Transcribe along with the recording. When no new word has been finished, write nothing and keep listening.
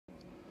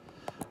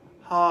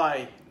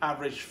Hi,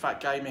 Average Fat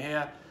Gamer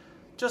here.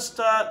 Just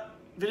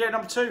video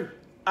number 2.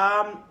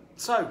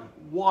 So,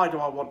 why do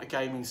I want a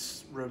gaming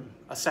room,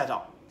 a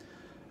setup?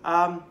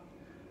 Well,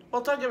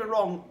 don't get me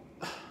wrong,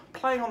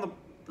 playing on the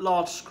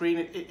large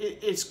screen,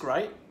 it's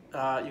great.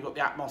 You've got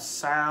the Atmos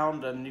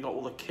sound and you've got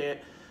all the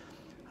kit.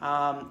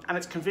 And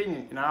it's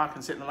convenient, you know, I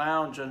can sit in the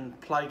lounge and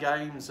play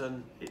games,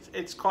 and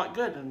it's quite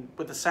good. And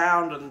with the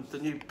sound and the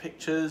new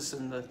pictures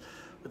and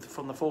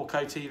from the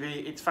 4K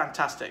TV, it's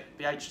fantastic.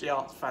 The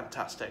HDR is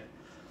fantastic.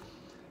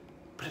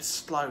 But it's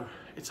slow,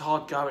 it's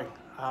hard going.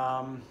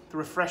 The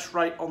refresh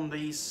rate on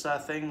these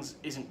things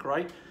isn't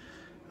great.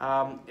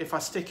 If I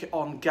stick it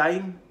on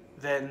game,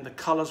 then the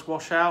colours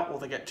wash out or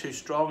they get too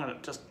strong and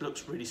it just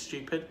looks really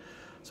stupid.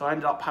 So I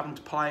ended up having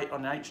to play it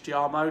on the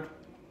HDR mode.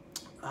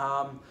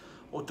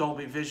 Or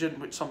Dolby Vision,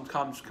 which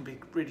sometimes can be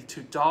really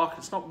too dark.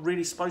 It's not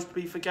really supposed to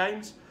be for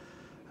games.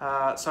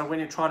 So when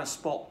you're trying to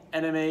spot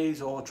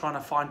enemies or trying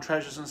to find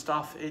treasures and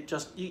stuff, it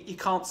just you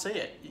can't see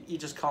it. You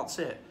just can't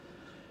see it.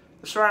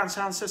 The surround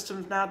sound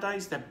systems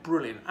nowadays, they're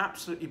brilliant,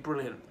 absolutely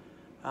brilliant,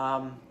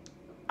 and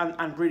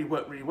really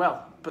work really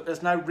well. But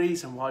there's no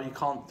reason why you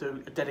can't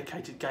do a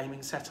dedicated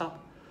gaming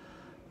setup.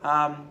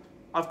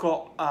 I've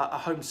got a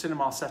home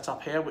cinema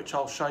setup here, which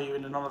I'll show you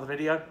in another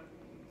video.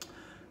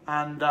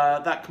 And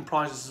that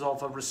comprises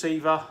of a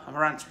receiver, a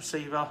Marantz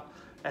receiver,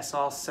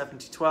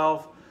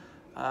 SR7012.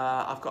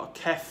 I've got a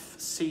KEF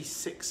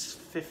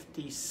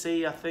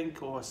C650C, I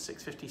think, or a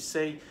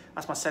 650C.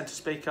 That's my centre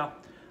speaker.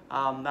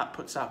 That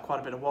puts out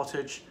quite a bit of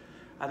wattage.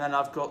 And then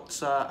I've got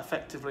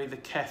effectively the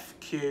KEF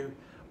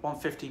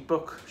Q150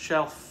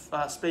 bookshelf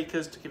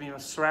speakers to give me a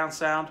surround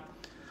sound.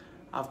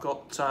 I've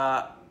got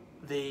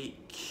the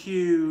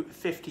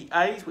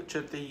Q50As, which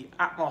are the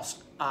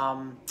Atmos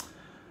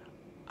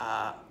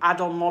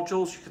add-on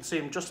modules. You can see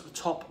them just at the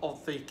top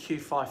of the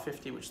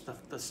Q550, which is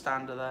the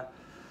standard there.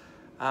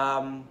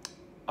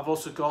 I've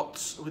also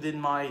got, within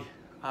my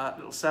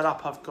little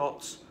setup, I've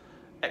got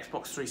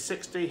Xbox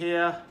 360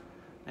 here,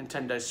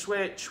 Nintendo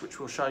Switch, which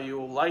we'll show you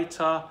all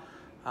later,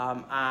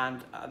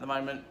 and at the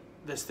moment,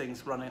 this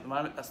thing's running at the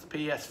moment, that's the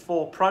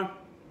PS4 Pro,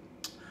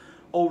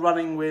 all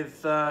running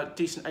with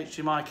decent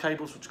HDMI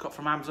cables, which I got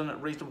from Amazon at a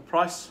reasonable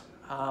price.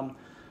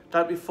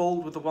 Don't be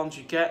fooled with the ones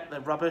you get, they're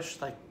rubbish.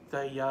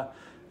 They at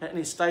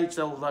any stage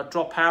they'll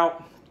drop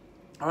out.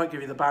 I won't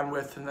give you the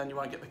bandwidth and then you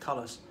won't get the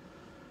colours.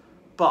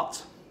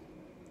 But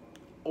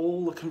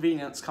all the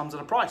convenience comes at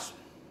a price.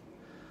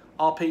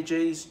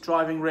 RPGs,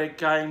 driving rig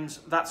games,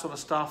 that sort of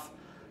stuff,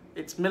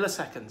 it's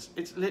milliseconds.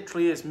 It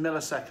literally is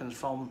milliseconds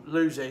from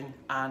losing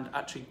and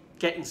actually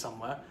getting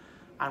somewhere.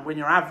 And when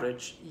you're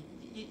average,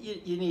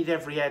 you need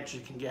every edge you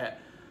can get.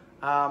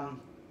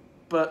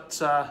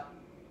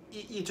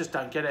 You just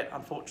don't get it,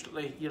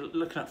 unfortunately. You're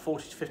looking at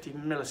 40 to 50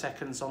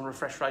 milliseconds on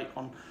refresh rate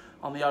on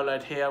the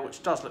OLED here,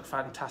 which does look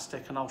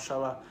fantastic, and I'll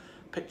show a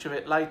picture of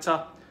it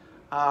later.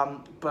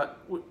 But,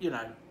 you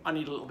know, I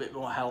need a little bit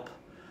more help.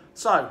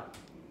 So,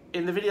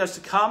 in the videos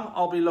to come,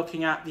 I'll be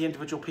looking at the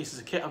individual pieces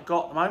of kit I've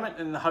got at the moment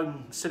in the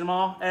home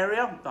cinema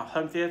area, the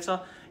home theatre,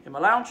 in my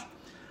lounge.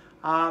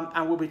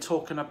 And we'll be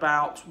talking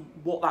about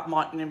what that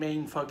might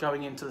mean for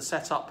going into the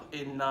setup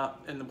in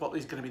what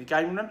is going to be the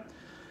gaming room.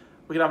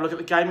 We're going to have a look at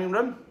the gaming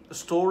room, the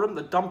storeroom,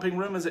 the dumping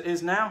room as it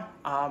is now.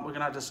 We're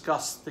going to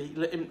discuss the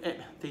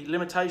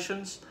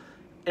limitations,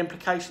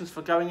 implications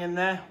for going in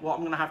there, what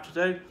I'm going to have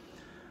to do.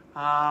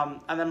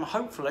 And then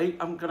hopefully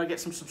I'm going to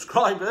get some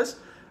subscribers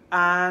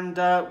and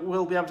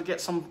we'll be able to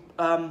get some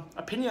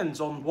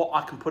opinions on what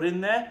I can put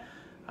in there,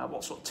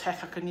 what sort of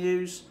tech I can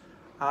use,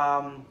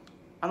 and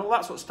all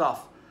that sort of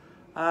stuff.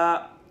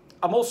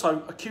 I'm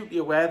also acutely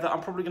aware that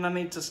I'm probably going to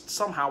need to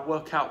somehow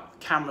work out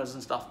cameras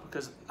and stuff,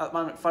 because at the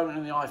moment,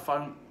 phoning the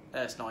iPhone,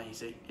 it's not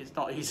easy. It's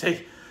not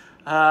easy.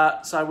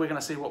 So we're going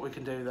to see what we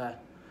can do there.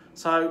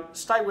 So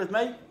stay with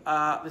me.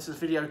 This is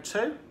video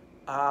 2.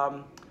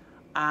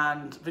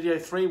 And video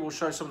 3 will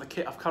show some of the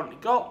kit I've currently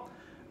got.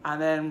 And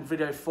then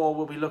video 4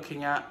 we'll be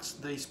looking at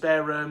the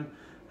spare room,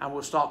 and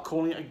we'll start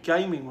calling it a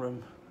gaming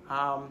room.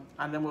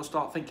 And then we'll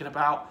start thinking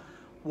about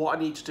what I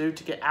need to do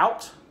to get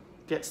out,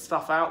 get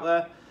stuff out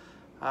there.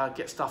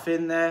 Get stuff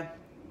in there,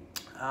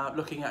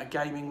 looking at a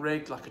gaming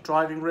rig, like a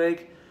driving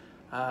rig.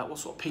 What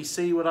sort of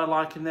PC would I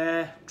like in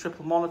there?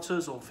 Triple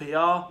monitors or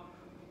VR?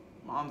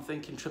 I'm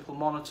thinking triple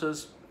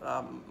monitors.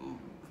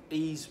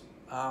 Ease,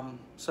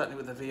 certainly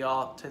with the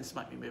VR, tends to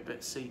make me a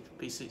bit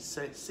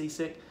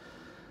seasick.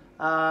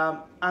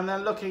 And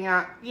then looking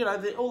at, you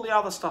know, all the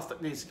other stuff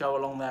that needs to go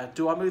along there.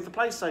 Do I move the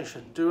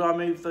PlayStation? Do I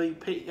move the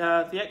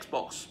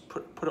Xbox?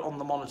 Put it on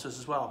the monitors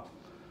as well.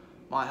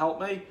 Might help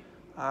me.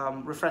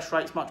 Refresh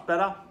rate's much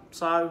better.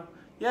 So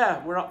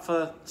yeah, we're up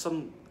for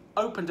some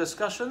open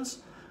discussions,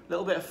 a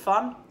little bit of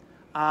fun.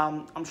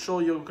 I'm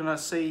sure you're going to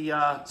see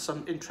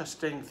some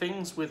interesting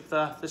things with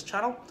this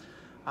channel,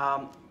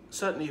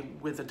 certainly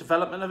with the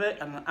development of it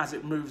and as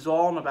it moves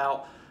on,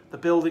 about the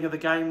building of the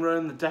game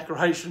room, the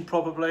decoration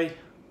probably.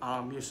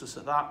 I'm useless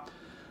at that.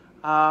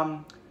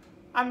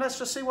 And let's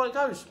just see where it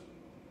goes.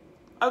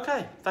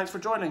 Okay, thanks for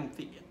joining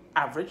the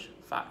Average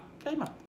Fat Gamer.